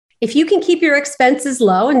if you can keep your expenses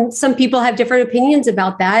low, and some people have different opinions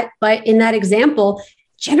about that, but in that example,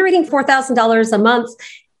 generating $4,000 a month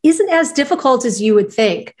isn't as difficult as you would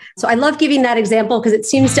think. So I love giving that example because it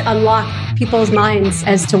seems to unlock people's minds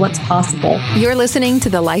as to what's possible. You're listening to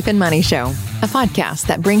The Life and Money Show, a podcast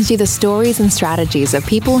that brings you the stories and strategies of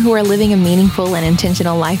people who are living a meaningful and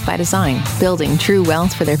intentional life by design, building true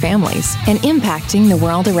wealth for their families, and impacting the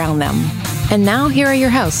world around them. And now here are your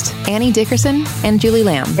hosts, Annie Dickerson and Julie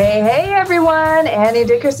Lamb. Hey, everyone. Annie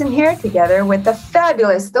Dickerson here, together with the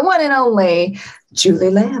fabulous, the one and only Julie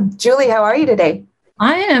Lamb. Julie, how are you today?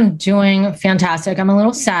 I am doing fantastic. I'm a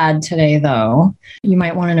little sad today, though. You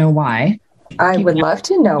might want to know why. I would love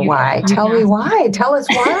to know why. Tell me why. Tell us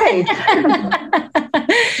why.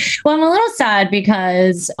 Well, I'm a little sad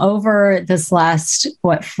because over this last,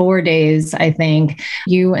 4 days, I think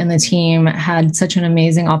you and the team had such an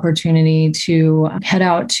amazing opportunity to head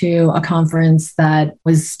out to a conference that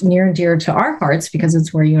was near and dear to our hearts because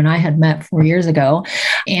it's where you and I had met 4 years ago.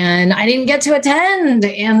 And I didn't get to attend.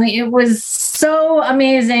 And it was so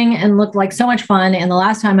amazing and looked like so much fun. And the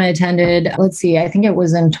last time I attended, I think it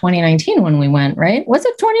was in 2019 when we went, right? Was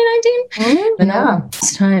it 2019? Yeah.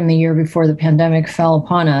 Last time, the year before the pandemic fell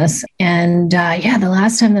upon us. And the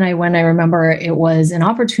last time that I went, I remember it was an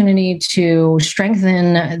opportunity to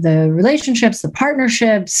strengthen the relationships, the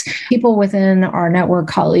partnerships, people within our network,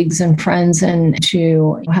 colleagues and friends, and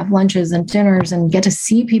to have lunches and dinners and get to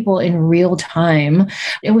see people in real time.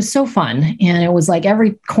 It was so fun. And it was like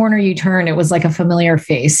every corner you turn, it was like a familiar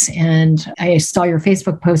face. And I saw your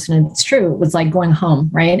Facebook post and it's true. It was like going home,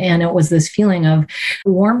 right? And it was this feeling of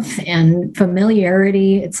warmth and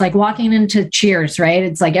familiarity. It's like walking into Cheers, right?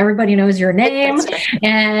 It's like everybody knows your name.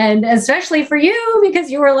 And especially for you, because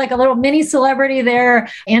you were like a little mini celebrity there.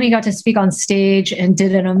 Annie got to speak on stage and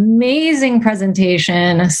did an amazing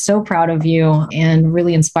presentation. So proud of you and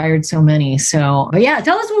really inspired so many. So, but yeah,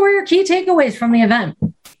 tell us what were your key takeaways from the event?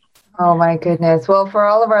 Oh, my goodness. Well, for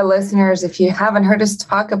all of our listeners, if you haven't heard us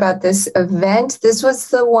talk about this event, this was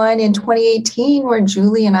the one in 2018 where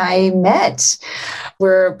Julie and I met.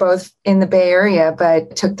 We're both in the Bay Area,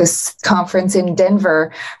 but took this conference in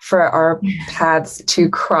Denver for our paths to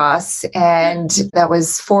cross. And that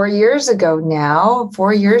was 4 years ago now,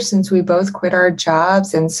 4 years since we both quit our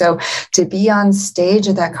jobs. And so to be on stage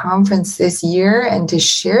at that conference this year and to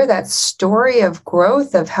share that story of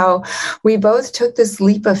growth of how we both took this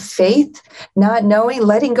leap of faith, not knowing,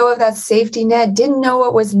 letting go of that safety net, didn't know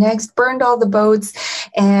what was next, burned all the boats,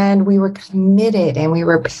 and we were committed and we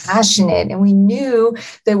were passionate and we knew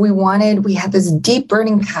that we had this deep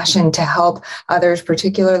burning passion to help others,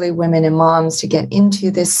 particularly women and moms, to get into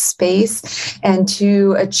this space and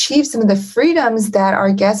to achieve some of the freedoms that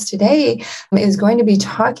our guest today is going to be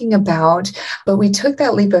talking about. But we took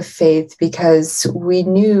that leap of faith because we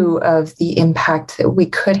knew of the impact that we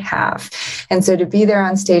could have. And so to be there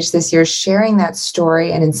on stage this year, sharing that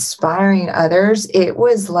story and inspiring others, it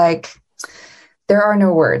was like, there are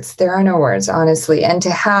no words. There are no words, honestly. And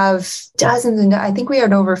to have dozens, and I think we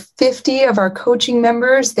had over 50 of our coaching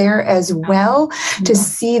members there as well, to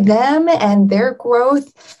see them and their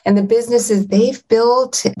growth and the businesses they've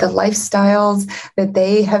built, the lifestyles that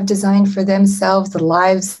they have designed for themselves, the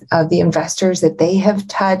lives of the investors that they have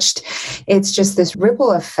touched. It's just this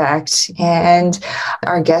ripple effect. And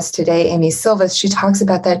our guest today, Amy Silvas, she talks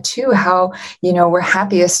about that too, how, we're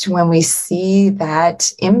happiest when we see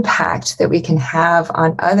that impact that we can have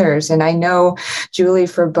on others. And I know, Julie,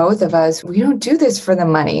 for both of us, we don't do this for the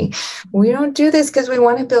money. We don't do this because we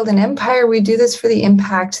want to build an empire. We do this for the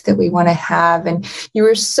impact that we want to have. And you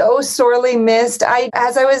were so sorely missed.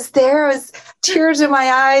 As I was there, I was tears in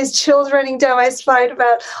my eyes, chills running down my spine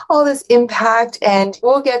about all this impact. And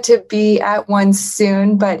we'll get to be at one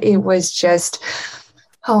soon, but it was just,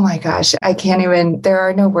 oh my gosh, there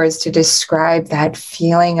are no words to describe that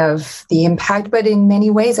feeling of the impact. But in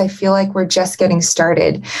many ways, I feel like we're just getting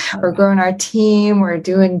started. We're growing our team. We're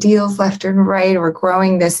doing deals left and right. We're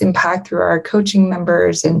growing this impact through our coaching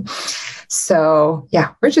members. And so,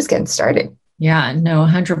 we're just getting started. Yeah, no,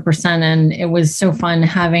 100%. And it was so fun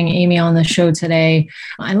having Amy on the show today.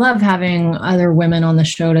 I love having other women on the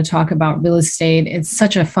show to talk about real estate. It's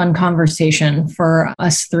such a fun conversation for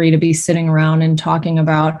us three to be sitting around and talking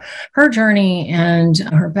about her journey and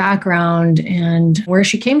her background and where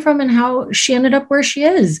she came from and how she ended up where she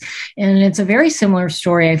is. And it's a very similar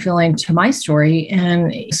story, I feel like, to my story,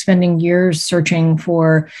 and spending years searching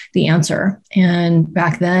for the answer. And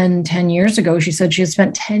back then, 10 years ago, she said she had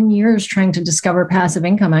spent 10 years trying to discover passive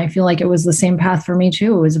income. I feel like it was the same path for me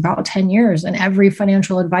too. It was about 10 years. And every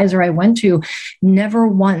financial advisor I went to never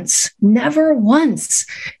once mentioned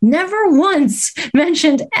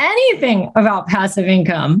anything about passive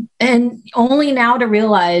income. And only now to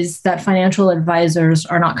realize that financial advisors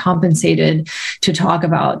are not compensated to talk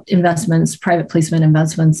about investments, private placement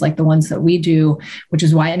investments like the ones that we do, which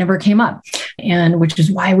is why it never came up. And which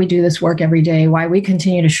is why we do this work every day, why we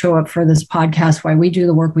continue to show up for this podcast, why we do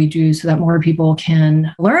the work we do so that more people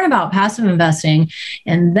can learn about passive investing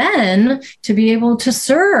and then to be able to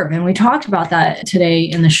serve. And we talked about that today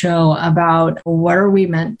in the show about what are we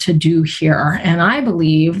meant to do here. And I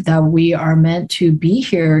believe that we are meant to be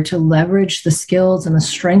here to leverage the skills and the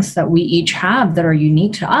strengths that we each have that are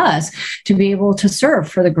unique to us to be able to serve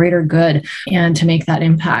for the greater good and to make that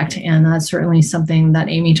impact. And that's certainly something that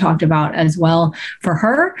Amy talked about as well for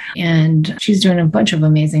her. And she's doing a bunch of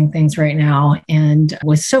amazing things right now. And it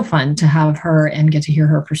was so fun to have her and get to hear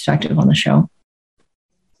her perspective on the show.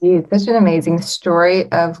 Such an amazing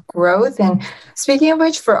story of growth. And speaking of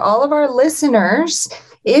which, for all of our listeners,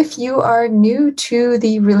 if you are new to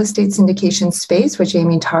the real estate syndication space, which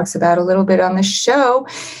Amy talks about a little bit on the show,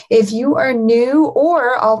 if you are new,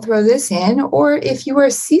 or I'll throw this in, or if you are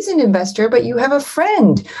a seasoned investor, but you have a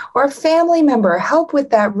friend or a family member, help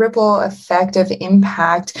with that ripple effect of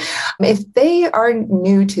impact. If they are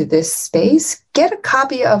new to this space, get a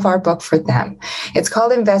copy of our book for them. It's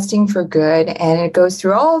called Investing for Good, and it goes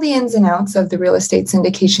through all the ins and outs of the real estate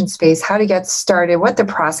syndication space, how to get started, what the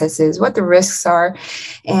process is, what the risks are.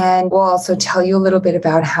 And we'll also tell you a little bit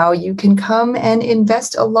about how you can come and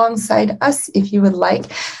invest alongside us if you would like.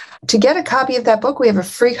 To get a copy of that book, we have a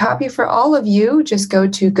free copy for all of you. Just go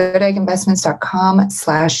to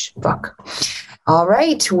goodegginvestments.com/book. All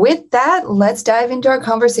right. With that, let's dive into our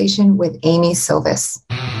conversation with Amy Silvis.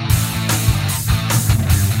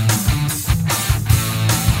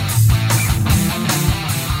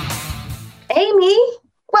 Amy,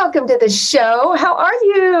 welcome to the show. How are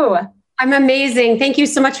you? I'm amazing. Thank you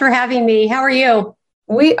so much for having me. How are you?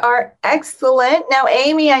 We are excellent. Now,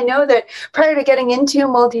 Amy, I know that prior to getting into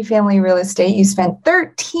multifamily real estate, you spent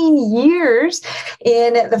 13 years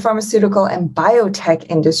in the pharmaceutical and biotech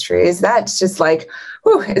industries. That's just like,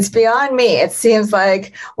 whew, it's beyond me. It seems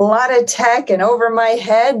like a lot of tech and over my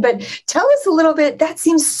head. But tell us a little bit, that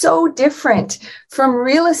seems so different from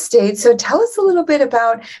real estate. So tell us a little bit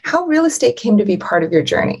about how real estate came to be part of your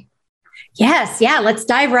journey. Yes. Yeah. Let's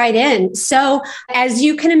dive right in. So as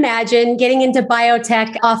you can imagine, getting into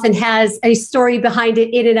biotech often has a story behind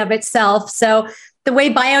it in and of itself. So the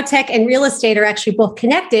way biotech and real estate are actually both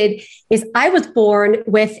connected is I was born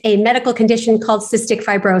with a medical condition called cystic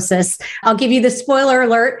fibrosis. I'll give you the spoiler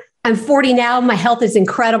alert. I'm 40 now. My health is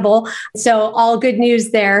incredible. So all good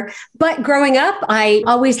news there. But growing up, I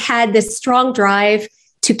always had this strong drive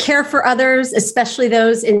to care for others, especially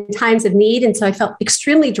those in times of need. And so I felt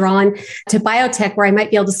extremely drawn to biotech, where I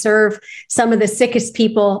might be able to serve some of the sickest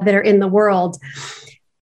people that are in the world.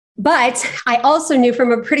 But I also knew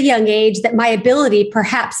from a pretty young age that my ability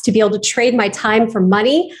perhaps to be able to trade my time for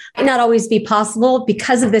money might not always be possible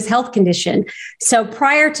because of this health condition. So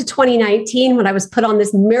prior to 2019, when I was put on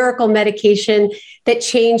this miracle medication that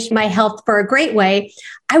changed my health for a great way,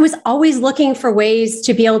 I was always looking for ways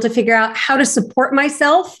to be able to figure out how to support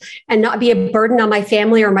myself and not be a burden on my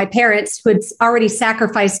family or my parents, who had already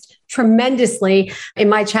sacrificed tremendously in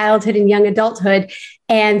my childhood and young adulthood.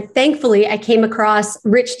 And thankfully, I came across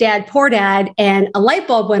Rich Dad, Poor Dad, and a light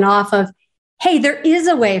bulb went off of, hey, there is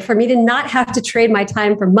a way for me to not have to trade my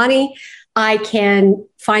time for money. I can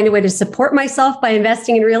find a way to support myself by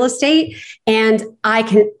investing in real estate. And I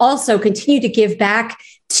can also continue to give back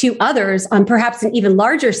to others on perhaps an even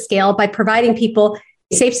larger scale by providing people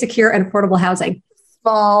safe, secure, and affordable housing.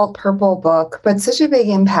 Small purple book, but such a big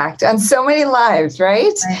impact on so many lives,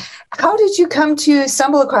 right? How did you come to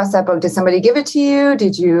stumble across that book? Did somebody give it to you?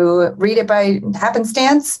 Did you read it by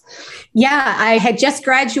happenstance? Yeah, I had just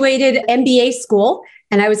graduated MBA school.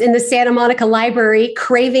 And I was in the Santa Monica Library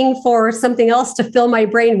craving for something else to fill my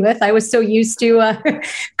brain with. I was so used to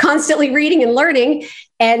constantly reading and learning.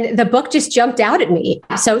 And the book just jumped out at me.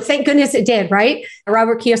 So thank goodness it did, right?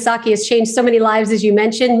 Robert Kiyosaki has changed so many lives, as you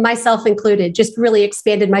mentioned, myself included, just really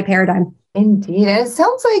expanded my paradigm. Indeed. And it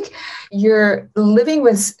sounds like you're living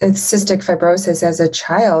with cystic fibrosis as a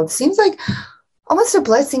child. Seems like almost a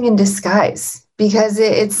blessing in disguise, because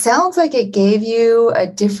it sounds like it gave you a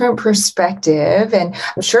different perspective. And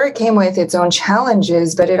I'm sure it came with its own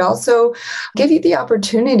challenges, but it also gave you the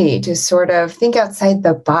opportunity to sort of think outside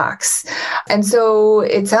the box. And so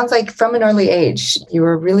it sounds like from an early age, you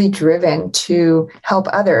were really driven to help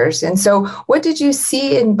others. And so what did you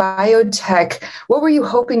see in biotech? What were you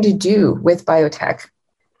hoping to do with biotech?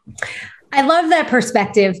 I love that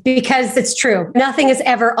perspective because it's true. Nothing is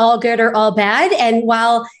ever all good or all bad. And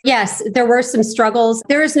while, yes, there were some struggles,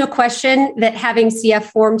 there is no question that having CF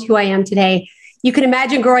formed who I am today. You can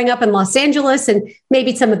imagine growing up in Los Angeles and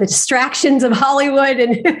maybe some of the distractions of Hollywood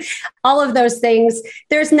and all of those things.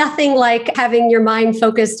 There's nothing like having your mind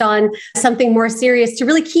focused on something more serious to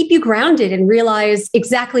really keep you grounded and realize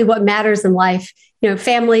exactly what matters in life.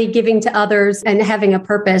 Family, giving to others, and having a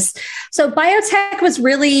purpose. So biotech was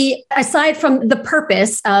really, aside from the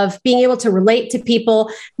purpose of being able to relate to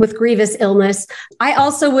people with grievous illness, I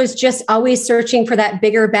also was just always searching for that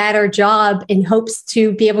bigger, badder job in hopes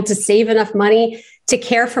to be able to save enough money to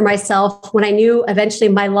care for myself when I knew eventually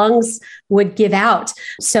my lungs would give out.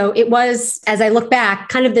 So it was, as I look back,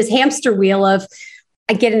 kind of this hamster wheel of,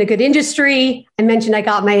 I get in a good industry. I mentioned I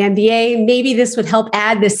got my MBA. Maybe this would help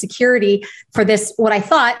add this security for this, what I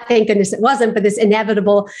thought, thank goodness it wasn't, but this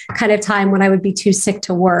inevitable kind of time when I would be too sick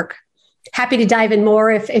to work. Happy to dive in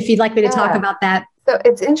more if you'd like me to talk about that. So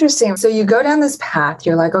it's interesting. So you go down this path,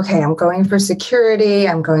 you're like, okay, I'm going for security,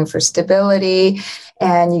 I'm going for stability,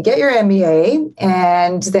 and you get your MBA,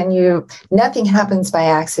 and then nothing happens by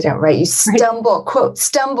accident, right? You stumble, quote,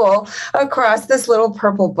 stumble across this little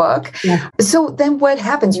purple book. Yeah. So then what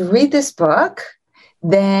happens? You read this book,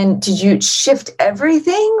 then did you shift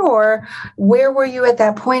everything, or where were you at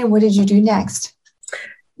that point? What did you do next?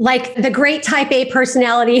 Like the great type A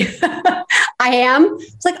personality I am.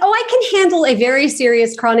 It's like, I can handle a very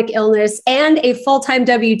serious chronic illness and a full-time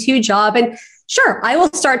W-2 job. And sure, I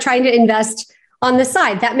will start trying to invest on the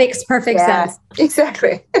side. That makes perfect sense.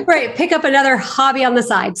 Exactly. Right. Pick up another hobby on the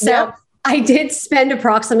side. So I did spend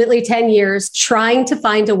approximately 10 years trying to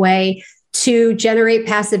find a way to generate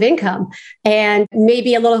passive income, and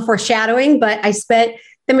maybe a little foreshadowing, but I spent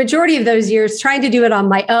the majority of those years trying to do it on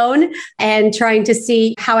my own and trying to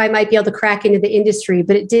see how I might be able to crack into the industry.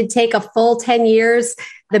 But it did take a full 10 years,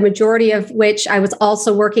 the majority of which I was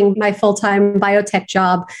also working my full-time biotech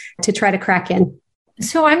job to try to crack in.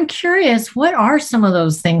 So I'm curious, what are some of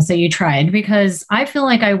those things that you tried? Because I feel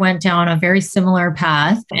like I went down a very similar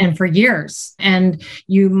path and for years, and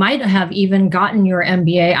you might have even gotten your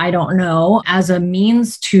MBA, I don't know, as a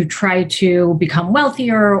means to try to become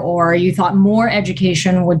wealthier, or you thought more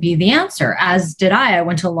education would be the answer, as did I. I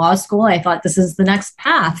went to law school. I thought this is the next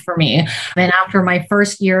path for me. And after my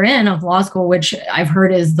first year in of law school, which I've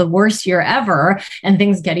heard is the worst year ever, and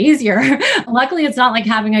things get easier. Luckily, it's not like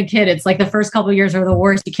having a kid. It's like the first couple of years are the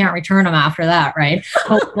worst. You can't return them after that, right?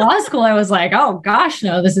 But law school, I was like, oh gosh,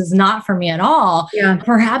 no, this is not for me at all. Yeah.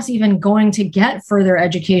 Perhaps even going to get further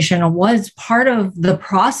education was part of the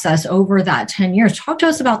process over that 10 years. Talk to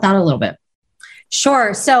us about that a little bit.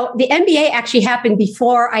 Sure. So the MBA actually happened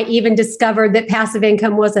before I even discovered that passive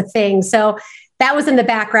income was a thing. So that was in the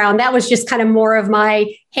background. That was just kind of more of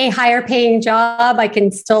my, hey, higher paying job. I can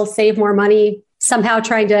still save more money, somehow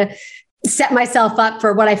trying to set myself up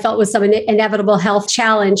for what I felt was some inevitable health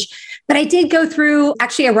challenge. But I did go through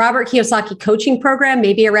actually a Robert Kiyosaki coaching program,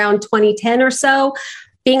 maybe around 2010 or so.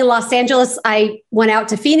 Being in Los Angeles, I went out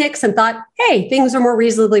to Phoenix and thought, hey, things are more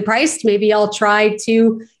reasonably priced. Maybe I'll try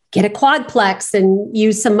to get a quadplex and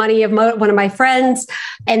use some money of one of my friends.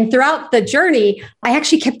 And throughout the journey, I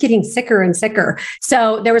actually kept getting sicker and sicker.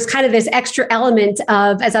 So there was kind of this extra element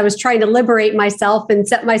of, as I was trying to liberate myself and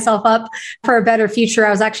set myself up for a better future, I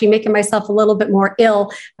was actually making myself a little bit more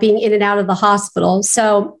ill being in and out of the hospital.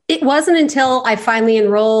 So it wasn't until I finally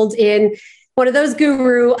enrolled in one of those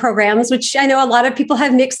guru programs, which I know a lot of people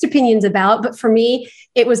have mixed opinions about, but for me,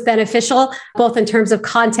 it was beneficial, both in terms of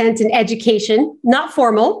content and education, not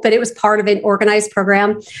formal, but it was part of an organized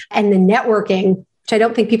program, and the networking, which I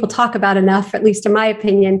don't think people talk about enough, at least in my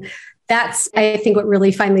opinion. That's, I think, what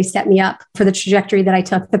really finally set me up for the trajectory that I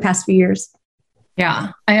took the past few years.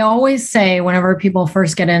 Yeah. I always say whenever people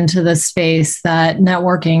first get into this space that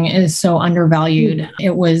networking is so undervalued.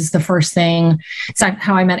 It was the first thing. It's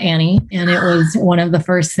how I met Annie. And it was one of the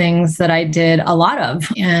first things that I did a lot of.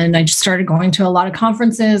 And I just started going to a lot of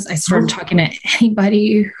conferences. I started talking to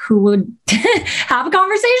anybody who would have a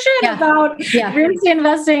conversation about real estate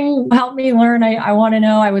investing, help me learn. I want to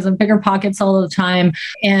know. I was in Bigger Pockets all the time.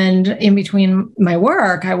 And in between my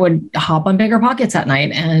work, I would hop on Bigger Pockets at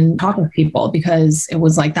night and talk with people because because it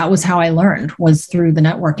was like, that was how I learned, was through the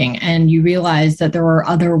networking. And you realize that there were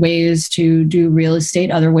other ways to do real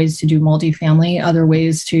estate, other ways to do multifamily, other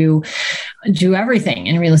ways to do everything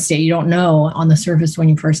in real estate. You don't know on the surface when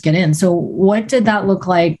you first get in. So what did that look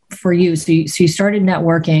like for you? So you started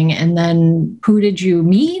networking, and then who did you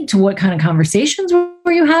meet? What kind of conversations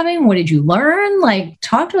were you having? What did you learn? Like,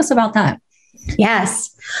 talk to us about that.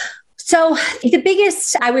 Yes. So the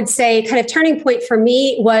biggest, I would say, kind of turning point for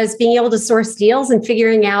me was being able to source deals and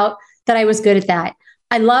figuring out that I was good at that.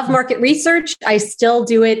 I love market research. I still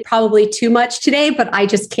do it probably too much today, but I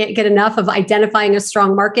just can't get enough of identifying a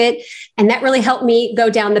strong market. And that really helped me go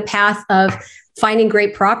down the path of finding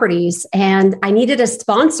great properties. And I needed a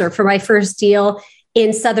sponsor for my first deal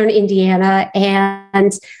in Southern Indiana,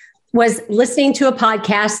 and was listening to a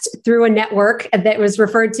podcast through a network that was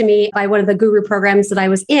referred to me by one of the guru programs that I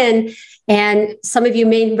was in. And some of you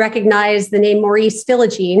may recognize the name Maurice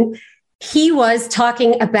Philogene. He was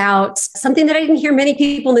talking about something that I didn't hear many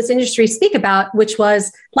people in this industry speak about, which was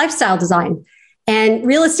lifestyle design. And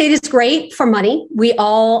real estate is great for money. We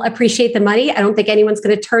all appreciate the money. I don't think anyone's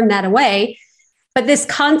going to turn that away. But this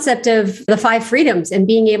concept of the 5 freedoms and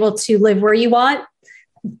being able to live where you want,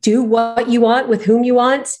 do what you want with whom you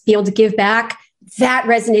want, be able to give back, that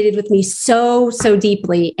resonated with me so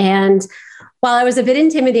deeply. And while I was a bit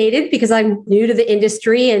intimidated because I'm new to the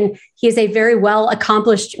industry and he is a very well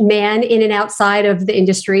accomplished man in and outside of the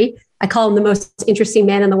industry, I call him the most interesting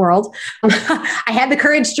man in the world. I had the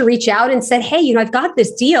courage to reach out and said, hey, I've got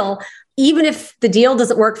this deal. Even if the deal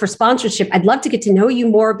doesn't work for sponsorship, I'd love to get to know you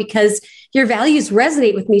more because your values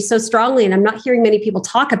resonate with me so strongly. And I'm not hearing many people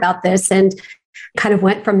talk about this, and kind of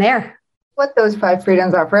went from there. What those 5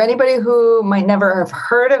 freedoms are, for anybody who might never have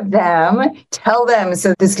heard of them, tell them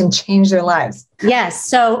so this can change their lives. Yes.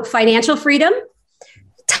 So financial freedom,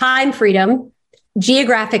 time freedom,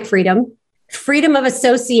 geographic freedom, freedom of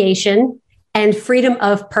association, and freedom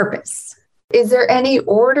of purpose. Is there any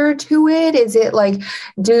order to it? Is it like,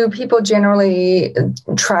 do people generally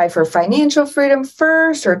try for financial freedom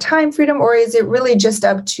first or time freedom, or is it really just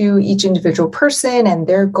up to each individual person and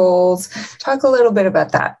their goals? Talk a little bit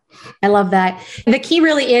about that. I love that. The key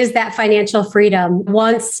really is that financial freedom.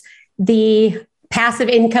 Once the passive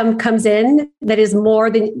income comes in that is more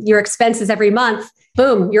than your expenses every month,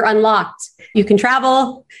 boom, you're unlocked. You can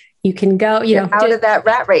travel. You can go, out of that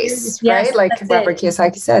rat race, yes, right? Like Robert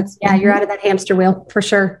Kiyosaki said. Yeah, you're out of that hamster wheel for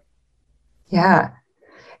sure. Yeah.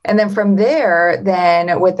 And then from there,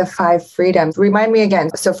 then with the 5 freedoms, remind me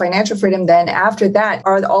again. So financial freedom, then after that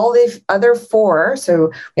are all the other 4.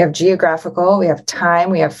 So we have geographical, we have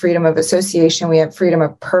time, we have freedom of association, we have freedom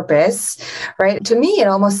of purpose, right? To me, it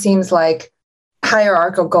almost seems like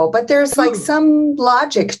hierarchical, but there's like some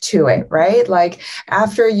logic to it, right? Like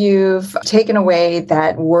after you've taken away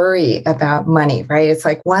that worry about money, right? It's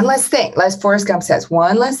like one less thing, as Forrest Gump says,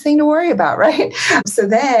 one less thing to worry about, right? So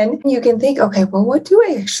then you can think, okay, well, what do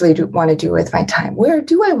I actually want to do with my time? Where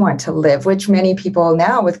do I want to live? Which many people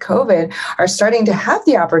now with COVID are starting to have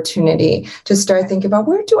the opportunity to start thinking about,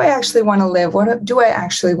 where do I actually want to live? What do I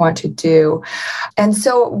actually want to do? And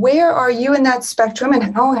so where are you in that spectrum,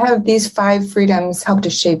 and how have these 5 freedoms help to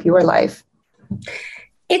shape your life?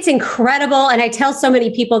 It's incredible. And I tell so many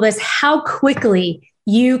people this, how quickly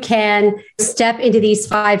you can step into these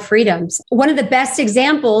 5 freedoms. One of the best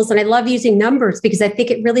examples, and I love using numbers because I think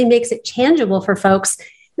it really makes it tangible for folks.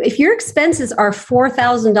 If your expenses are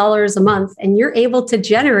 $4,000 a month and you're able to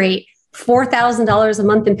generate $4,000 a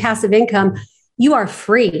month in passive income, you are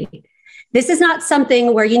free. This is not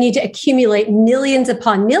something where you need to accumulate millions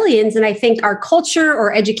upon millions. And I think our culture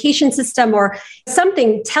or education system or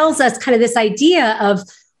something tells us kind of this idea of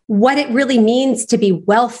what it really means to be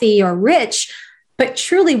wealthy or rich. But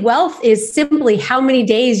truly, wealth is simply how many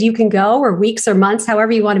days you can go, or weeks or months,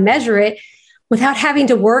 however you want to measure it, without having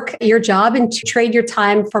to work your job and to trade your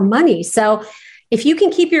time for money. So if you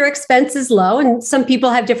can keep your expenses low, and some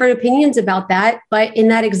people have different opinions about that, but in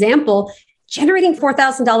that example, generating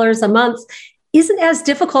 $4,000 a month isn't as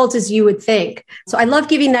difficult as you would think. So I love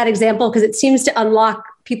giving that example because it seems to unlock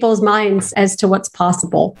people's minds as to what's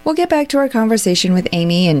possible. We'll get back to our conversation with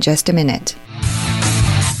Amy in just a minute.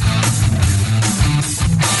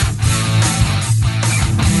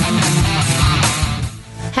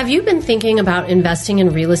 Have you been thinking about investing in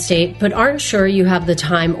real estate but aren't sure you have the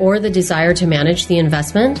time or the desire to manage the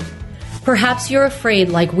investment? Perhaps you're afraid,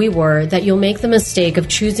 like we were, that you'll make the mistake of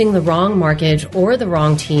choosing the wrong mortgage or the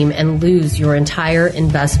wrong team and lose your entire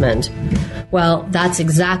investment. Well, that's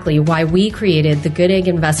exactly why we created the Good Egg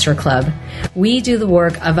Investor Club. We do the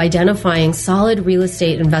work of identifying solid real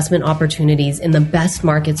estate investment opportunities in the best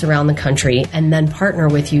markets around the country and then partner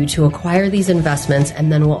with you to acquire these investments,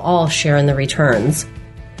 and then we'll all share in the returns.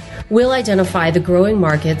 We'll identify the growing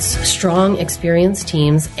markets, strong, experienced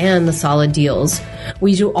teams, and the solid deals.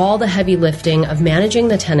 We do all the heavy lifting of managing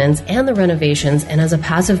the tenants and the renovations, and as a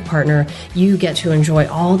passive partner, you get to enjoy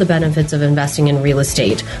all the benefits of investing in real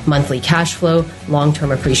estate, monthly cash flow, long-term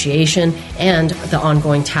appreciation, and the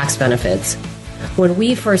ongoing tax benefits. When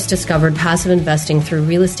we first discovered passive investing through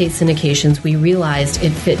real estate syndications, we realized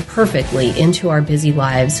it fit perfectly into our busy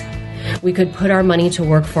lives. We could put our money to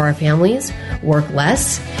work for our families, work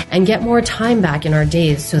less, and get more time back in our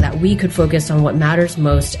days so that we could focus on what matters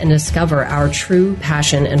most and discover our true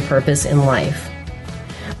passion and purpose in life.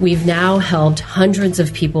 We've now helped hundreds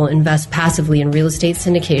of people invest passively in real estate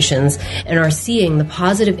syndications and are seeing the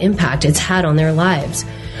positive impact it's had on their lives.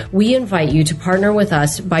 We invite you to partner with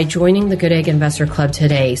us by joining the Good Egg Investor Club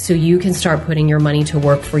today so you can start putting your money to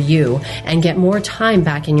work for you and get more time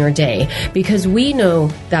back in your day, because we know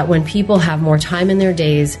that when people have more time in their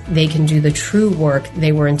days, they can do the true work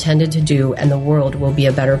they were intended to do, and the world will be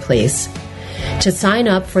a better place. To sign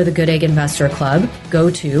up for the Good Egg Investor Club,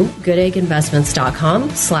 go to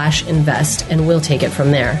goodegginvestments.com/invest and we'll take it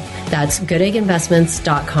from there. That's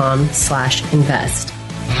goodegginvestments.com/invest.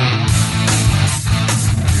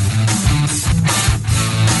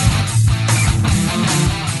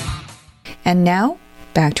 And now,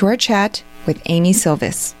 back to our chat with Amy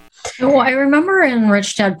Silvis. Well, I remember in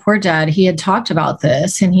Rich Dad, Poor Dad, he had talked about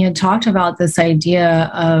this, and he had talked about this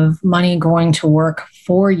idea of money going to work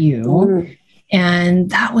for you. Mm. And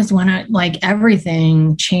that was when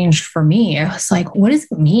everything changed for me. I was like, what does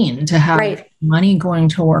it mean to have money going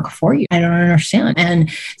to work for you? I don't understand. And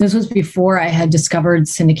this was before I had discovered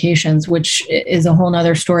syndications, which is a whole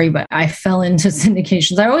nother story, but I fell into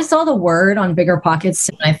syndications. I always saw the word on BiggerPockets,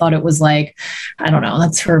 and I thought it was I don't know,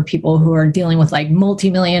 that's for people who are dealing with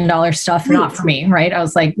multi-million-dollar stuff. Right. Not for me, right? I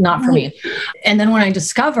was like, not for me. And then when I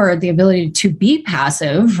discovered the ability to be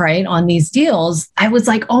passive, right, on these deals, I was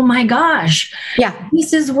like, oh my gosh, yeah,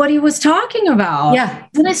 this is what he was talking about. Yeah.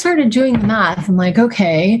 Then I started doing the math. I'm like,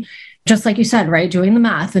 okay, just like you said, right? Doing the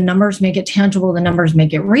math, the numbers make it tangible, the numbers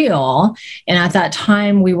make it real. And at that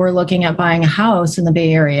time, we were looking at buying a house in the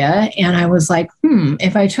Bay Area. And I was like,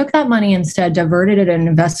 if I took that money instead, diverted it and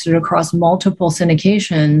invested across multiple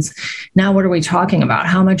syndications, now what are we talking about?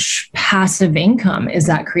 How much passive income is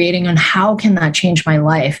that creating? And how can that change my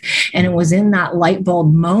life? And it was in that light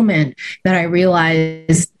bulb moment that I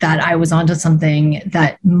realized that I was onto something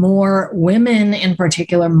that more women, in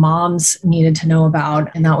particular moms, needed to know about.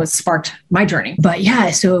 And that was sparked my journey. But yeah,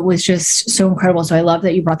 so it was just so incredible. So I love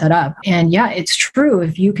that you brought that up. And yeah, it's true.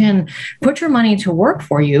 If you can put your money to work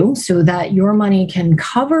for you so that your money can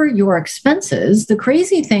cover your expenses, the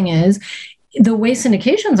crazy thing is, the way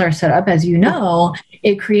syndications are set up, as you know,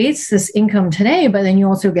 it creates this income today, but then you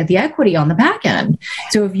also get the equity on the back end.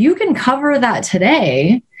 So if you can cover that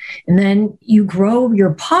today, and then you grow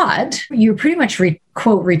your pot, you're pretty much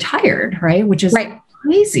quote retired, right? Which is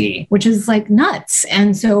crazy, which is nuts.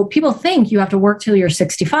 And so people think you have to work till you're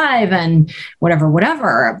 65 and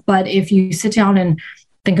whatever. But if you sit down and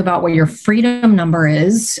think about what your freedom number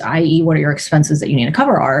is, i.e. what are your expenses that you need to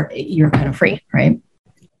cover you're kind of free, right?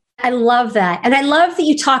 I love that. And I love that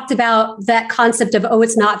you talked about that concept of,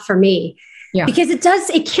 it's not for me. Yeah. Because it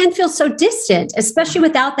can feel so distant, especially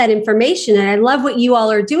without that information. And I love what you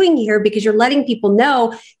all are doing here, because you're letting people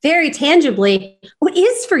know very tangibly what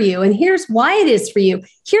is for you. And here's why it is for you.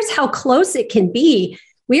 Here's how close it can be.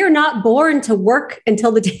 We are not born to work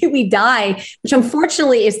until the day we die, which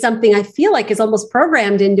unfortunately is something I feel like is almost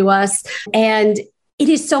programmed into us. And it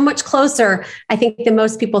is so much closer, I think, than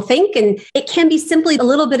most people think. And it can be simply a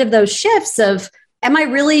little bit of those shifts of, am I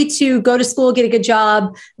really to go to school, get a good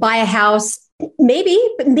job, buy a house? Maybe,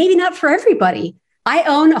 but maybe not for everybody. I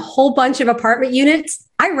own a whole bunch of apartment units.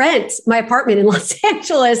 I rent my apartment in Los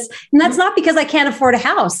Angeles, and that's not because I can't afford a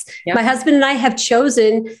house. Yep. My husband and I have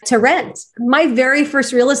chosen to rent. My very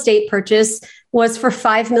first real estate purchase was for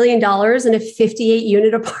 $5 million in a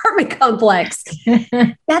 58-unit apartment complex.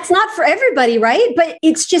 That's not for everybody, right? But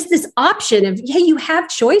it's just this option of, hey, you have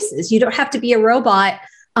choices. You don't have to be a robot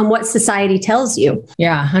on what society tells you.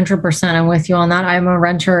 Yeah, 100%. I'm with you on that. I'm a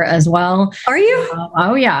renter as well. Are you?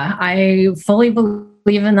 Oh yeah. I fully believe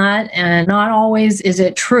believe in that. And not always is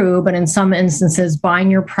it true, but in some instances, buying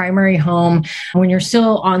your primary home when you're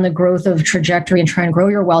still on the growth of trajectory and trying to grow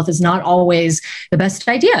your wealth is not always the best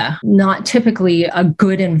idea, not typically a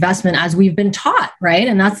good investment as we've been taught, right?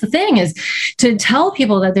 And that's the thing, is to tell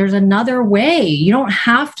people that there's another way. You don't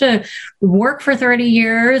have to work for 30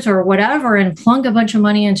 years or whatever and plunk a bunch of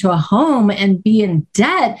money into a home and be in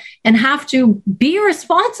debt and have to be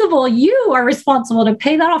responsible. You are responsible to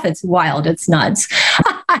pay that off. It's wild. It's nuts.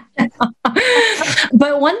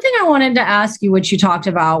 But one thing I wanted to ask you, which you talked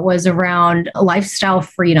about, was around lifestyle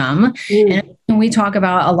freedom. And we talk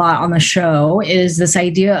about a lot on the show is this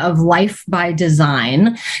idea of life by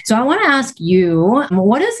design. So I want to ask you,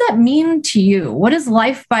 what does that mean to you? What does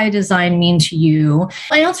life by design mean to you?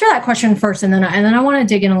 I answer that question first, and then I want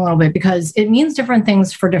to dig in a little bit because it means different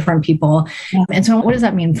things for different people. And so what does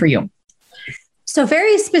that mean for you? So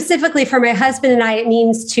very specifically for my husband and I, it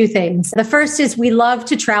means two things. The first is we love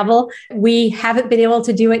to travel. We haven't been able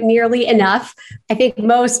to do it nearly enough. I think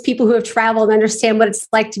most people who have traveled understand what it's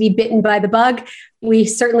like to be bitten by the bug. We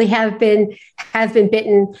certainly have been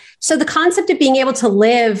bitten. So the concept of being able to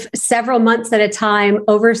live several months at a time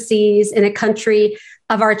overseas in a country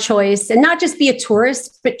of our choice and not just be a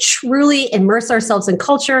tourist, but truly immerse ourselves in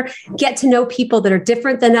culture, get to know people that are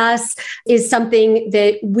different than us is something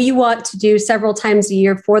that we want to do several times a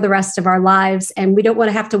year for the rest of our lives. And we don't want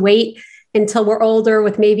to have to wait until we're older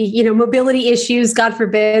with maybe, mobility issues, God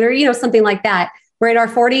forbid, or, something like that. We're in our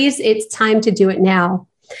 40s. It's time to do it now.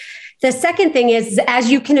 The second thing is,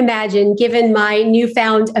 as you can imagine, given my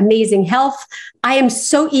newfound amazing health, I am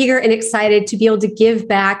so eager and excited to be able to give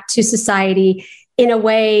back to society in a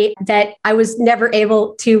way that I was never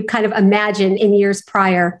able to kind of imagine in years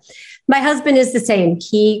prior. My husband is the same.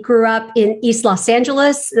 He grew up in East Los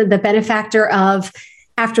Angeles, the benefactor of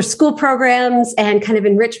after school programs and kind of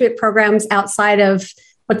enrichment programs outside of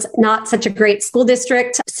what's not such a great school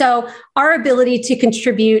district. So our ability to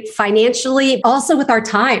contribute financially, also with our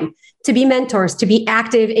time, to be mentors, to be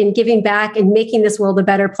active in giving back and making this world a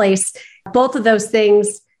better place, both of those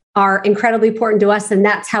things are incredibly important to us. And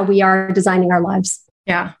that's how we are designing our lives.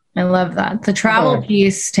 Yeah, I love that. The travel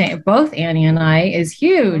piece, both Annie and I, is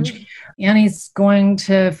huge. Annie's going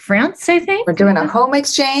to France, I think. We're doing a home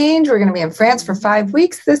exchange. We're going to be in France for 5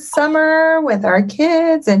 weeks this summer with our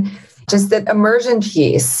kids. And just that immersion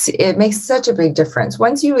piece, it makes such a big difference.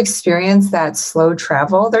 Once you experience that slow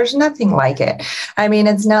travel, there's nothing like it. I mean,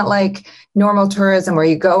 it's not like normal tourism where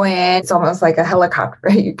you go in, it's almost like a helicopter,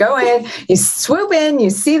 right? You go in, you swoop in, you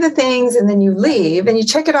see the things, and then you leave and you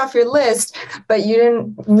check it off your list, but you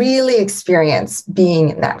didn't really experience being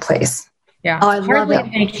in that place. Yeah. Hardly a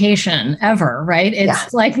vacation ever, right?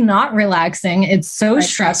 It's like not relaxing. It's so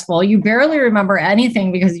stressful. You barely remember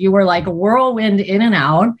anything because you were like a whirlwind in and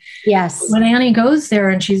out. Yes. When Annie goes there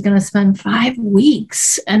and she's going to spend 5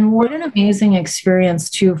 weeks, and what an amazing experience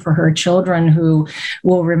too for her children who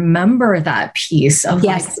will remember that piece of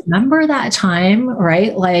like, remember that time,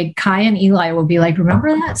 right? Like Kai and Eli will be like, remember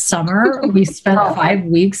that summer we spent 5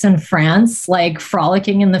 weeks in France, like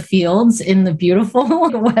frolicking in the fields in the beautiful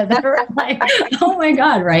weather. Oh my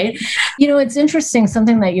God, right? It's interesting,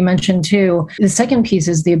 something that you mentioned too. The second piece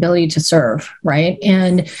is the ability to serve, right?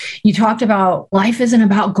 And you talked about life isn't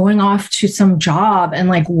about going off to some job and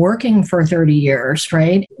like working for 30 years,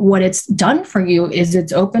 right? What it's done for you is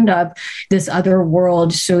it's opened up this other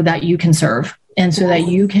world so that you can serve. And so that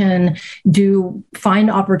you can find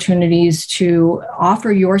opportunities to offer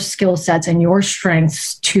your skill sets and your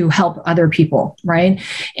strengths to help other people, right?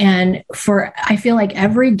 And I feel like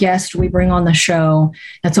every guest we bring on the show,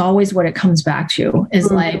 that's always what it comes back to is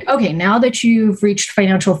like, okay, now that you've reached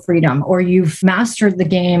financial freedom or you've mastered the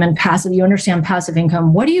game and you understand passive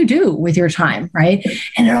income, what do you do with your time, right?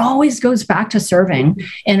 And it always goes back to serving,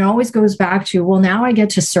 and it always goes back to, well, now I get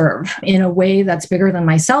to serve in a way that's bigger than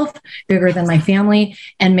myself, bigger than my family,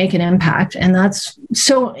 and make an impact. And that's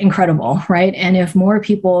so incredible, right? And if more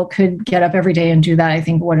people could get up every day and do that, I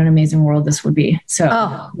think what an amazing world this would be. So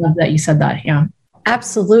I love that you said that. Yeah.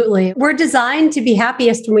 Absolutely. We're designed to be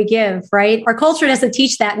happiest when we give, right? Our culture doesn't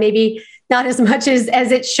teach that, maybe not as much as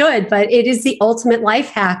it should, but it is the ultimate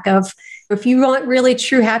life hack of, if you want really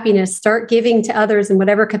true happiness, start giving to others in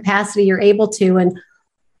whatever capacity you're able to. And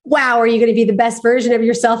wow, are you going to be the best version of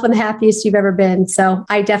yourself and the happiest you've ever been? So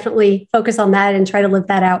I definitely focus on that and try to live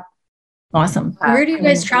that out. Awesome. Where do you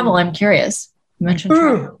guys travel? I'm curious. You mentioned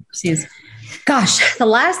travel overseas. Gosh, the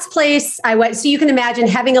last place I went, so you can imagine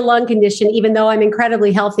having a lung condition, even though I'm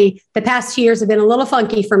incredibly healthy, the past 2 years have been a little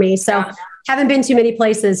funky for me. So haven't been too many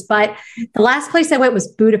places, but the last place I went was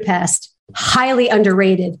Budapest, highly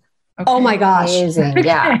underrated. Okay. Oh my gosh. Amazing.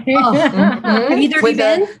 Yeah. Oh. Have either of you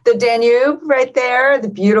been? The Danube right there, the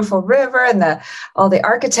beautiful river and all the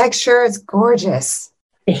architecture. It's gorgeous.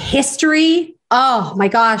 The history. Oh my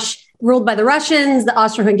gosh. Ruled by the Russians, the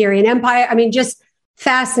Austro-Hungarian Empire. I mean, just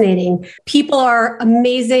fascinating. People are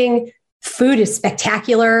amazing. Food is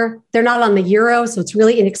spectacular. They're not on the euro, so it's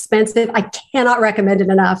really inexpensive. I cannot recommend it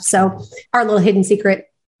enough. So our little hidden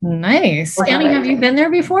secret. Nice. Annie, have you been there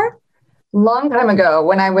before? Long time ago,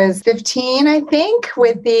 when I was 15, I think,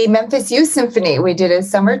 with the Memphis Youth Symphony. We did a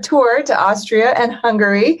summer tour to Austria and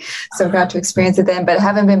Hungary. So got to experience it then, but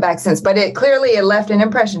haven't been back since. But it left an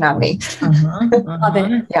impression on me. Love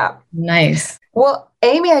it. Yeah. Nice. Well,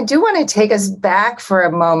 Amy, I do want to take us back for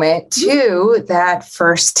a moment to that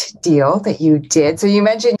first deal that you did. So you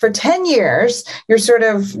mentioned for 10 years, you sort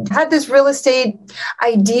of had this real estate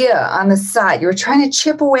idea on the side. You were trying to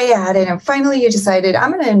chip away at it. And finally, you decided,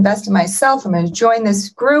 I'm going to invest in myself. I'm going to join this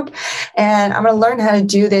group and I'm going to learn how to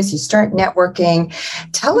do this. You start networking.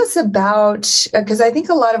 Tell us about, because I think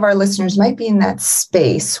a lot of our listeners might be in that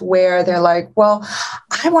space where they're like, well,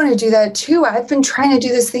 I want to do that too. I've been trying to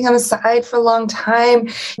do this thing on the side for a long time.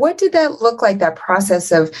 What did that look like, that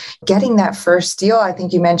process of getting that first deal? I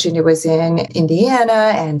think you mentioned it was in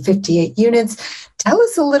Indiana and 58 units. Tell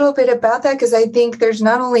us a little bit about that, because I think there's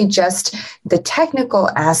not only just the technical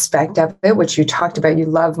aspect of it, which you talked about, you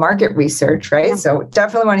love market research, right? Yeah. So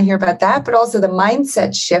definitely want to hear about that, but also the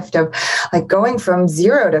mindset shift of like going from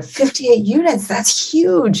 0 to 58 units. That's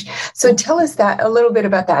huge. So tell us a little bit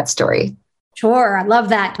about that story. Sure. I love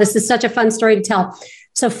that. This is such a fun story to tell.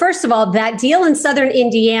 So first of all, that deal in Southern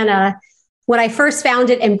Indiana, when I first found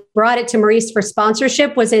it and brought it to Maurice for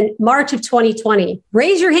sponsorship, was in March of 2020.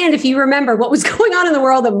 Raise your hand if you remember what was going on in the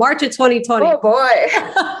world in March of 2020. Oh,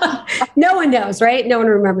 boy. No one knows, right? No one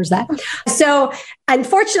remembers that. So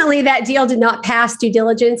unfortunately, that deal did not pass due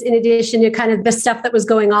diligence in addition to kind of the stuff that was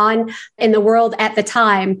going on in the world at the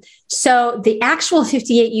time. So the actual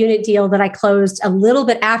 58 unit deal that I closed a little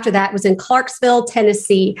bit after that was in Clarksville,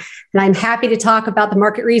 Tennessee. And I'm happy to talk about the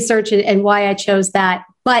market research and why I chose that.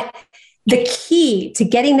 But the key to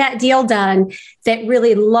getting that deal done that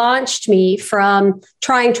really launched me from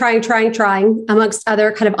trying amongst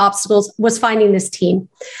other kind of obstacles was finding this team.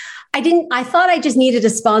 I thought I just needed a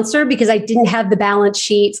sponsor because I didn't have the balance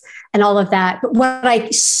sheet and all of that. But what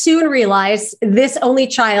I soon realized, this only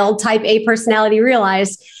child type A personality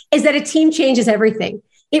realized, is that a team changes everything.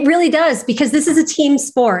 It really does, because this is a team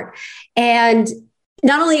sport. And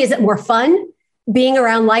not only is it more fun being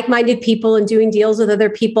around like-minded people and doing deals with other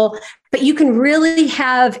people, but you can really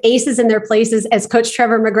have aces in their places, as Coach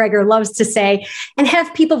Trevor McGregor loves to say, and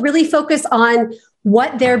have people really focus on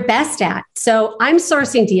what they're best at. So I'm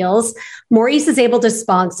sourcing deals. Maurice is able to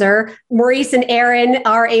sponsor. Maurice and Aaron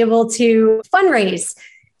are able to fundraise.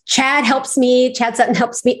 Chad Sutton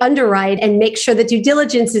helps me underwrite and make sure that due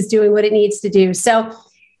diligence is doing what it needs to do. So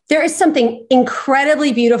there is something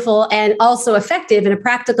incredibly beautiful and also effective in a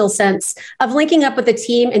practical sense of linking up with a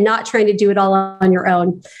team and not trying to do it all on your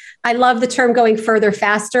own. I love the term going further,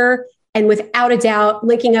 faster. And without a doubt,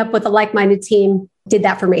 linking up with a like-minded team did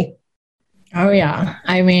that for me. Oh, yeah.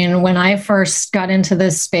 I mean, when I first got into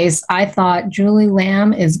this space, I thought Julie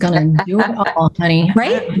Lamb is going to do it all, honey.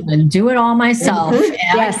 Right? I'm going to do it all myself. Mm-hmm.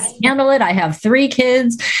 And yes. I can handle it. I have 3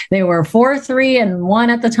 kids. They were 4, 3, and 1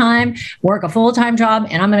 at the time, work a full-time job,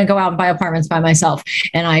 and I'm going to go out and buy apartments by myself.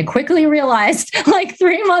 And I quickly realized, like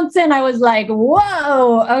 3 months in, I was like,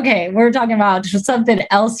 whoa, okay, we're talking about something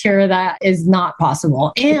else here that is not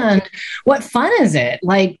possible. And what fun is it?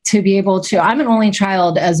 Like to be able to, I'm an only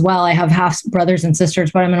child as well. I have half brothers and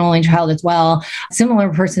sisters, but I'm an only child as well.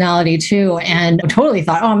 Similar personality too. And totally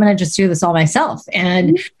thought, I'm going to just do this all myself.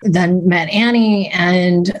 And then met Annie,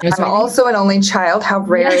 and I'm also an only child. How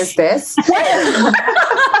rare is this?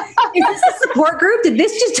 Is this a support group? Did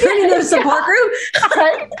this just turn into a support group?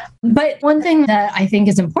 But one thing that I think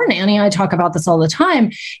is important, Annie and I talk about this all the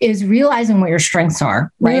time, is realizing what your strengths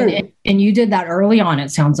are, right? And you did that early on. It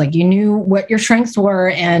sounds like you knew what your strengths were.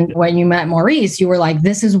 And when you met Maurice, you were like,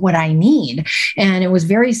 this is what I need. And it was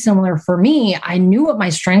very similar for me. I knew what my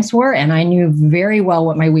strengths were, and I knew very well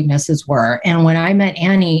what my weaknesses were. And when I met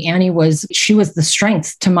Annie, she was the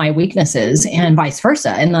strength to my weaknesses, and vice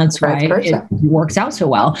versa. And that's why it works out so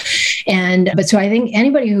well. But so I think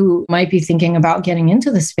anybody who might be thinking about getting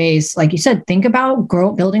into the space, like you said, think about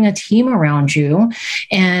building a team around you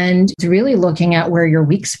and really looking at where your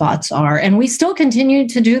weak spots are. And we still continue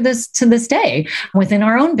to do this to this day within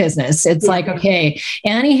our own business. It's like, okay,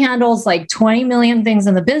 Annie handles like 20 million things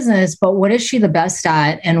in the business, but what is she the best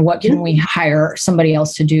at? And what can we hire somebody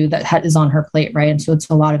else to do that is on her plate, right? And so it's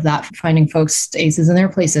a lot of that, finding folks aces in their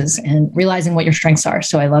places and realizing what your strengths are.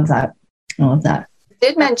 So I love that. I love that.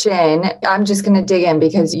 Did mention, I'm just going to dig in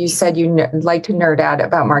because you said you like to nerd out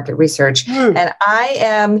about market research.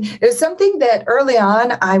 And there's something that early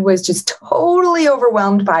on I was just totally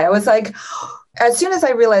overwhelmed by. I was like, as soon as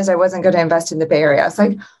I realized I wasn't going to invest in the Bay Area, I was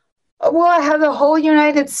like, well, I have the whole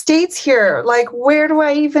United States here. Like, where do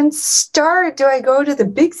I even start? Do I go to the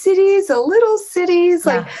big cities, the little cities,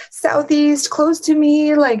 like Southeast, close to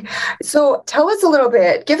me? Like, so tell us a little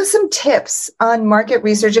bit, give us some tips on market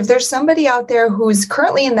research. If there's somebody out there who's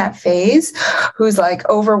currently in that phase, who's like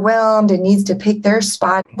overwhelmed and needs to pick their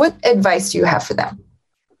spot, what advice do you have for them?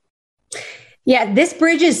 Yeah, this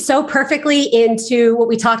bridges so perfectly into what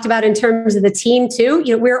we talked about in terms of the team too.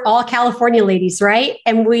 You know, we're all California ladies, right?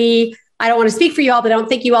 And I don't want to speak for you all, but I don't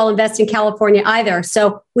think you all invest in California either.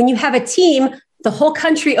 So when you have a team, the whole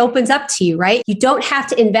country opens up to you, right? You don't have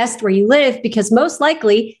to invest where you live because most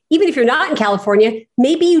likely, even if you're not in California,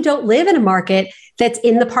 maybe you don't live in a market that's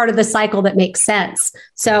in the part of the cycle that makes sense.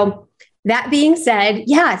 So that being said,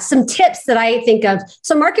 some tips that I think of.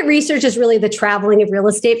 So market research is really the traveling of real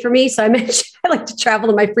estate for me. So I mentioned I like to travel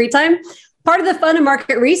in my free time. Part of the fun of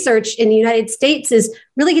market research in the United States is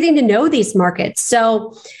really getting to know these markets.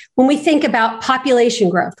 So when we think about population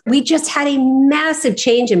growth, we just had a massive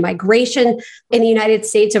change in migration in the United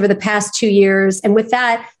States over the past 2 years. And with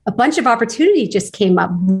that, a bunch of opportunity just came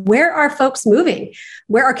up. Where are folks moving?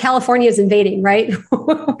 Where are Californians invading, right?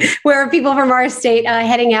 Where are people from our state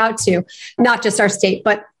heading out to? Not just our state,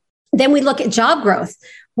 but then we look at job growth.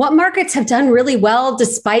 What markets have done really well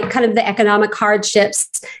despite kind of the economic hardships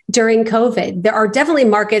during COVID? There are definitely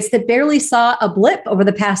markets that barely saw a blip over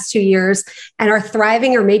the past 2 years and are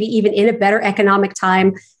thriving or maybe even in a better economic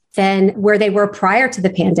time than where they were prior to the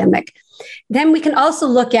pandemic. Then we can also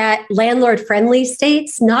look at landlord-friendly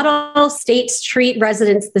states. Not all states treat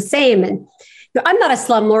residents the same. And I'm not a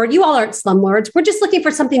slumlord. You all aren't slumlords. We're just looking for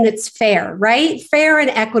something that's fair, right? Fair and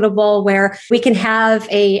equitable, where we can have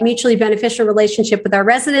a mutually beneficial relationship with our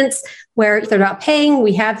residents, where if they're not paying,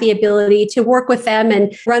 we have the ability to work with them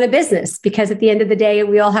and run a business, because at the end of the day,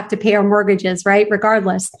 we all have to pay our mortgages, right?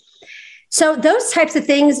 Regardless. So those types of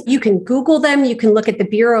things, you can Google them. You can look at the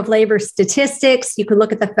Bureau of Labor Statistics. You can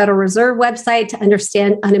look at the Federal Reserve website to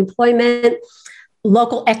understand unemployment.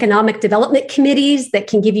 Local economic development committees that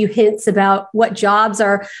can give you hints about what jobs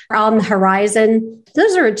are on the horizon.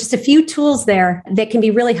 Those are just a few tools there that can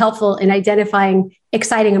be really helpful in identifying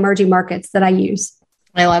exciting emerging markets that I use.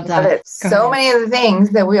 I love that. So many of the things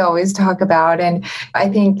that we always talk about. And I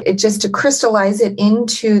think it just to crystallize it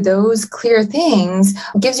into those clear things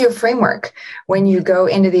gives you a framework when you go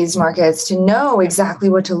into these markets to know exactly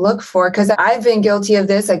what to look for. Because I've been guilty of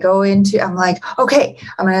this. I'm like, okay,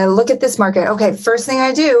 I'm going to look at this market. Okay, first thing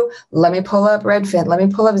I do, let me pull up Redfin. Let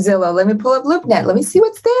me pull up Zillow. Let me pull up LoopNet. Let me see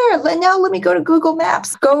what's there. Now let me go to Google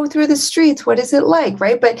Maps. Go through the streets. What is it like,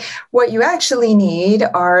 right? But what you actually need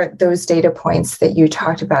are those data points that you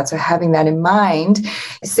talked about. So having that in mind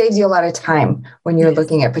saves you a lot of time when you're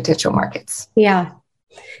looking at potential markets. Yeah.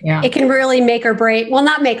 It can really make or break. Well,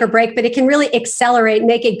 not make or break, but it can really accelerate,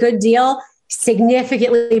 make a good deal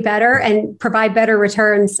significantly better and provide better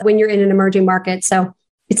returns when you're in an emerging market. So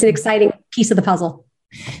it's an exciting piece of the puzzle.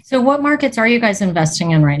 So what markets are you guys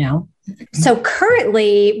investing in right now? So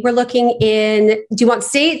currently we're looking in, do you want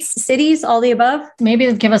states, cities, all the above?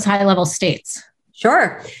 Maybe give us high level states.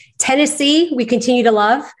 Sure. Tennessee, we continue to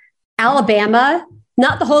love. Alabama,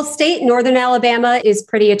 not the whole state. Northern Alabama is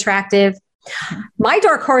pretty attractive. My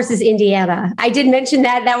dark horse is Indiana. I did mention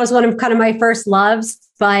that. That was one of kind of my first loves.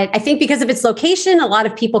 But I think because of its location, a lot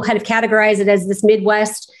of people kind of categorize it as this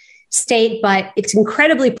Midwest state, but it's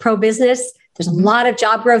incredibly pro-business. There's a lot of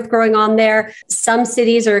job growth going on there. Some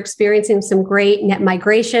cities are experiencing some great net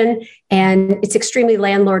migration, and it's extremely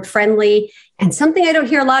landlord friendly. And something I don't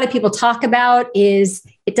hear a lot of people talk about is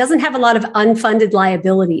it doesn't have a lot of unfunded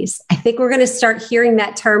liabilities. I think we're going to start hearing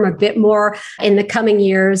that term a bit more in the coming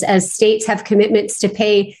years as states have commitments to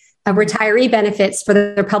pay retiree benefits for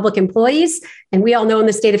their public employees. And we all know in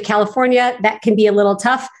the state of California, that can be a little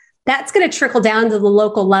tough. That's going to trickle down to the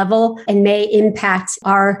local level and may impact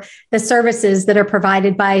the services that are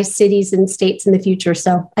provided by cities and states in the future.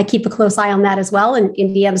 So I keep a close eye on that as well. And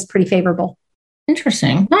Indiana's pretty favorable.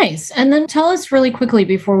 Interesting. Nice. And then tell us really quickly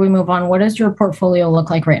before we move on, what does your portfolio look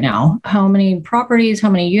like right now? How many properties, how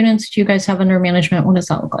many units do you guys have under management? What does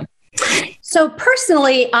that look like? So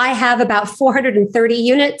personally, I have about 430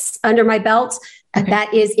 units under my belt. Okay.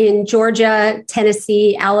 That is in Georgia,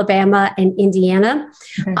 Tennessee, Alabama, and Indiana.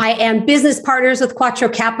 Okay. I am business partners with Quattro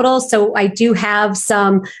Capital. So I do have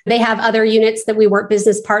they have other units that we work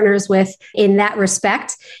business partners with in that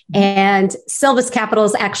respect. And Silvus Capital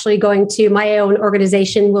is actually going to, my own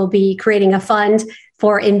organization will be creating a fund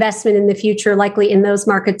for investment in the future, likely in those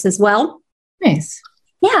markets as well. Nice.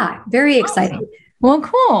 Yeah, very exciting. Awesome. Well,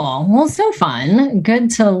 cool. Well, so fun.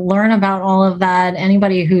 Good to learn about all of that.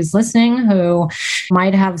 Anybody who's listening who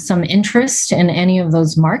might have some interest in any of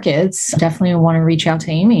those markets, definitely want to reach out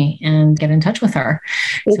to Amy and get in touch with her.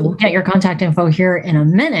 So we'll get your contact info here in a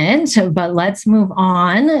minute, but let's move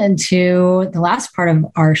on to the last part of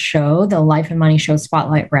our show, the Life and Money Show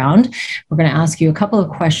Spotlight Round. We're going to ask you a couple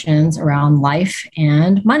of questions around life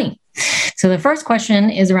and money. So the first question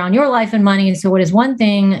is around your life and money. So what is one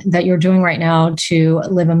thing that you're doing right now to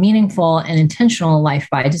live a meaningful and intentional life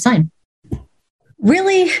by design?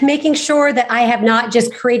 Really making sure that I have not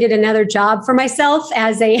just created another job for myself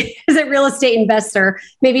as a real estate investor.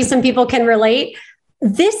 Maybe some people can relate.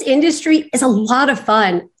 This industry is a lot of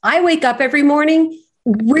fun. I wake up every morning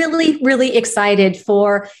really, really excited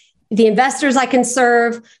for the investors I can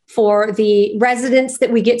serve, for the residents that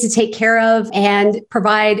we get to take care of and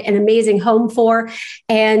provide an amazing home for.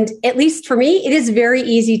 And at least for me, it is very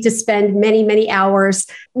easy to spend many, many hours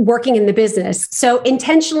working in the business. So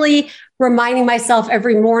intentionally reminding myself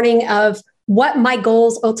every morning of what my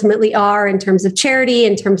goals ultimately are in terms of charity,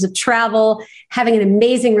 in terms of travel, having an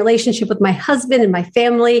amazing relationship with my husband and my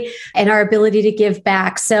family, and our ability to give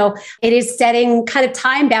back. So it is setting kind of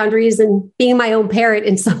time boundaries and being my own parent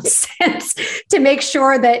in some sense to make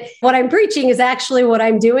sure that what I'm preaching is actually what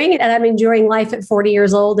I'm doing and I'm enjoying life at 40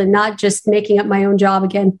 years old and not just making up my own job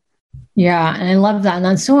again. Yeah. And I love that. And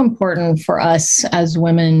that's so important for us as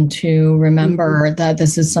women to remember that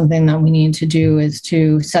this is something that we need to do, is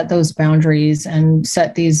to set those boundaries and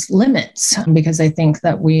set these limits, because I think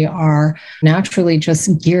that we are naturally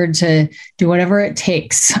just geared to do whatever it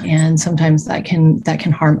takes. And sometimes that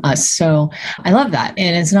can harm us. So I love that.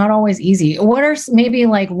 And it's not always easy. What are maybe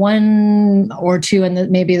like one or two,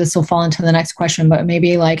 and maybe this will fall into the next question, but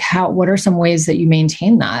maybe like what are some ways that you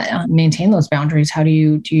maintain those boundaries? How do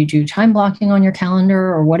you do time blocking on your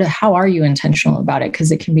calendar, or how are you intentional about it?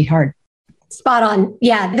 Because it can be hard. Spot on.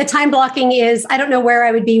 Yeah. The time blocking is, I don't know where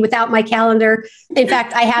I would be without my calendar. In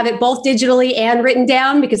fact, I have it both digitally and written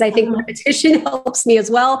down because I think repetition helps me as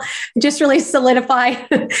well. Just really solidify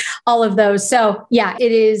all of those. So yeah,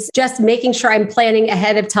 it is just making sure I'm planning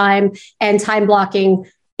ahead of time and time blocking.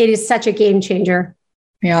 It is such a game changer.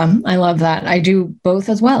 Yeah, I love that. I do both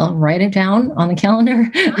as well. Write it down on the calendar, on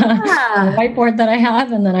the whiteboard that I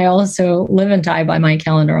have. And then I also live and die by my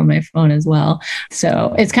calendar on my phone as well.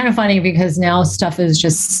 So it's kind of funny because now stuff is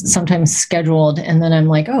just sometimes scheduled. And then I'm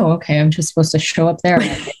like, oh, okay, I'm just supposed to show up there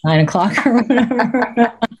at 9:00 or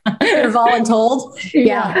whatever. You're voluntold.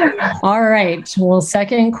 Yeah. All right. Well,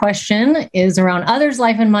 second question is around others'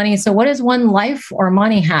 life and money. So what is one life or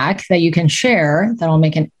money hack that you can share that'll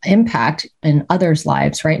make an impact in others'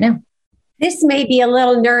 lives right now? This may be a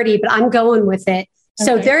little nerdy, but I'm going with it. Okay.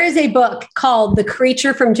 So there is a book called The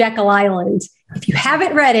Creature from Jekyll Island. If you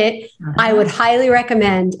haven't read it, I would highly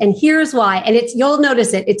recommend. And here's why. And you'll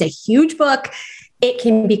notice it. It's a huge book. It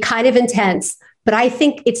can be kind of intense, but I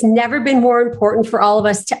think it's never been more important for all of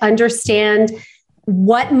us to understand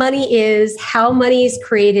what money is, how money is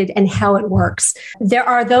created, and how it works. There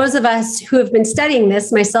are those of us who have been studying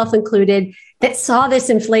this, myself included, that saw this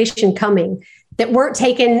inflation coming, that weren't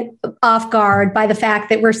taken off guard by the fact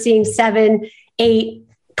that we're seeing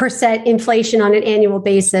 7-8% inflation on an annual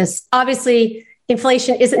basis. Obviously,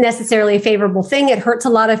 inflation isn't necessarily a favorable thing. It hurts a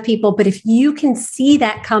lot of people. But if you can see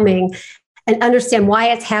that coming and understand why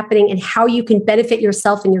it's happening and how you can benefit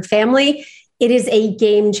yourself and your family, it is a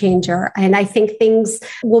game changer. And I think things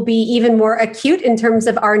will be even more acute in terms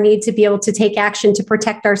of our need to be able to take action to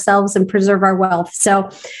protect ourselves and preserve our wealth. So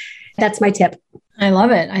that's my tip. I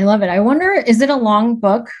love it. I love it. I wonder, is it a long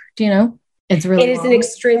book? Do you know? It is an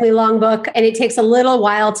extremely long book and it takes a little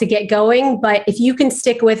while to get going, but if you can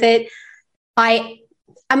stick with it,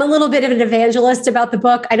 I'm a little bit of an evangelist about the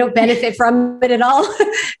book. I don't benefit from it at all,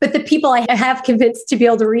 but the people I have convinced to be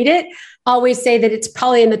able to read it always say that it's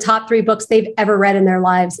probably in the top 3 books they've ever read in their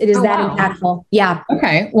lives. It is impactful. Yeah.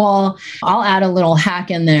 Okay. Well, I'll add a little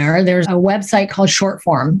hack in there. There's a website called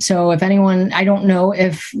Shortform. So if anyone, I don't know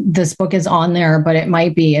if this book is on there, but it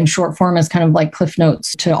might be. And Shortform is kind of like Cliff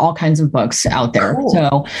Notes to all kinds of books out there. Cool.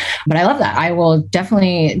 So, but I love that. I will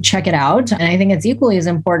definitely check it out. And I think it's equally as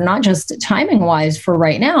important, not just timing wise for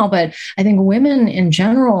right now, but I think women in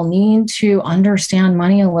general need to understand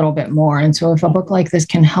money a little bit more. And so if a book like this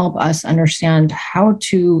can help us understand how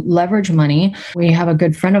to leverage money. We have a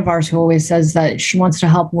good friend of ours who always says that she wants to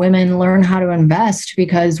help women learn how to invest,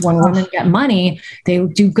 because when women get money, they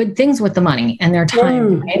do good things with the money and their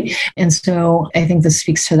time. Right? And so I think this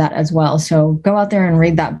speaks to that as well. So go out there and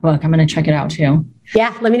read that book. I'm going to check it out too.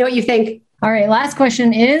 Yeah. Let me know what you think. All right. Last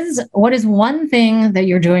question is, what is one thing that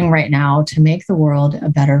you're doing right now to make the world a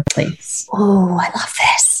better place? Oh, I love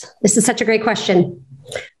this. This is such a great question.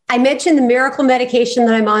 I mentioned the miracle medication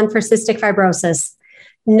that I'm on for cystic fibrosis.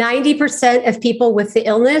 90% of people with the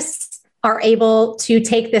illness are able to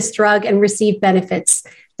take this drug and receive benefits.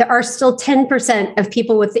 There are still 10% of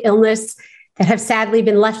people with the illness that have sadly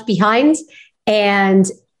been left behind. And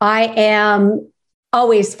I am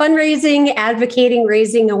always fundraising, advocating,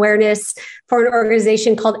 raising awareness for an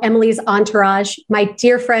organization called Emily's Entourage. My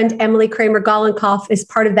dear friend, Emily Kramer-Gollenkoff, is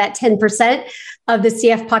part of that 10% of the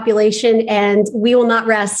CF population. And we will not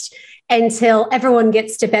rest until everyone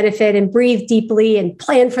gets to benefit and breathe deeply and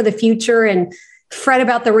plan for the future and fret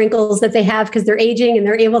about the wrinkles that they have because they're aging and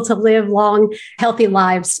they're able to live long, healthy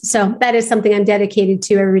lives. So that is something I'm dedicated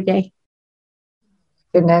to every day.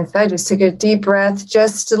 Goodness, I just took a deep breath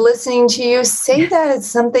just listening to you say that. It's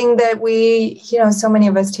something that we, so many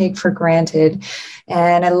of us take for granted.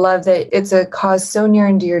 And I love that it's a cause so near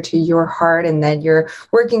and dear to your heart and that you're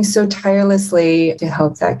working so tirelessly to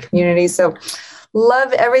help that community. So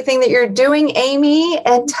love everything that you're doing, Amy.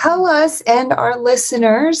 And tell us and our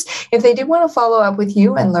listeners, if they did want to follow up with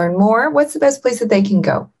you and learn more, what's the best place that they can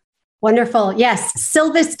go? Wonderful. Yes.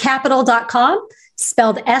 SylvisCapital.com.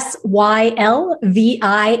 Spelled SYLVIS.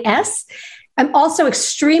 I'm also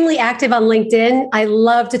extremely active on LinkedIn. I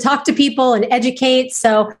love to talk to people and educate.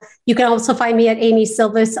 So you can also find me at Amy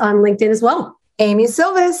Silvis on LinkedIn as well. Amy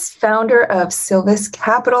Silvis, founder of Silvis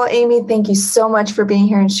Capital. Amy, thank you so much for being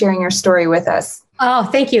here and sharing your story with us. Oh,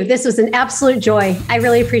 thank you. This was an absolute joy. I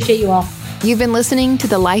really appreciate you all. You've been listening to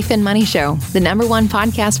The Life and Money Show, the #1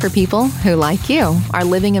 podcast for people who, like you, are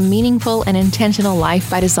living a meaningful and intentional life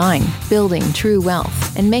by design, building true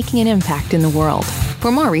wealth, and making an impact in the world.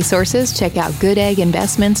 For more resources, check out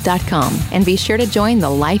goodegginvestments.com and be sure to join the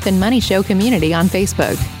Life and Money Show community on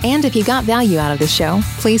Facebook. And if you got value out of the show,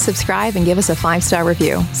 please subscribe and give us a 5-star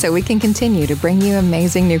review so we can continue to bring you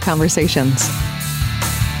amazing new conversations.